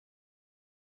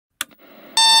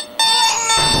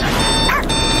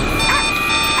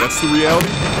That's the reality?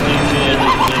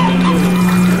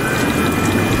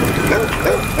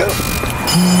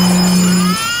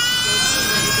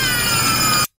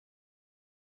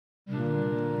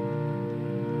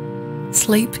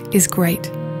 Sleep is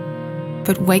great,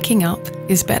 but waking up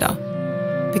is better,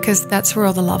 because that's where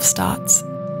all the love starts.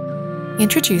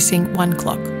 Introducing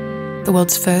Oneclock, the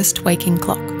world's first waking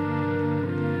clock.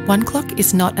 Oneclock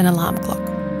is not an alarm clock.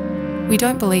 We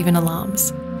don't believe in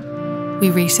alarms. We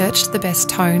researched the best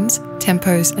tones,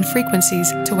 tempos and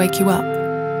frequencies to wake you up.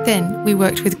 Then we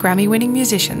worked with Grammy-winning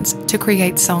musicians to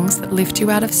create songs that lift you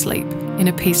out of sleep in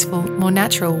a peaceful, more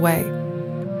natural way.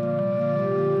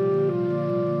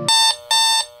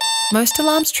 Most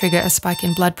alarms trigger a spike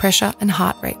in blood pressure and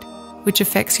heart rate, which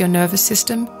affects your nervous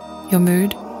system, your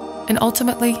mood, and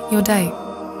ultimately your day.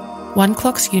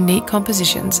 Oneclock's unique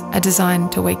compositions are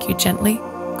designed to wake you gently,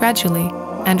 gradually,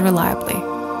 and reliably.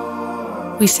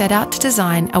 We set out to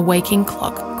design a waking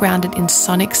clock grounded in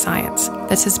sonic science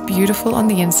that's as beautiful on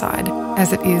the inside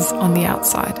as it is on the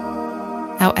outside.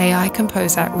 Our AI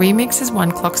composer remixes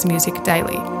Oneclock's music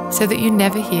daily so that you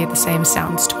never hear the same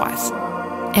sounds twice.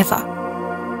 Ever.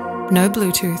 No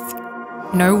Bluetooth,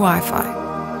 no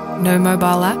Wi-Fi, no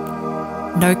mobile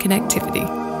app, no connectivity,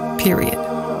 period.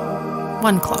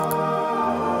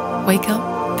 Oneclock. Wake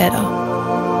up better.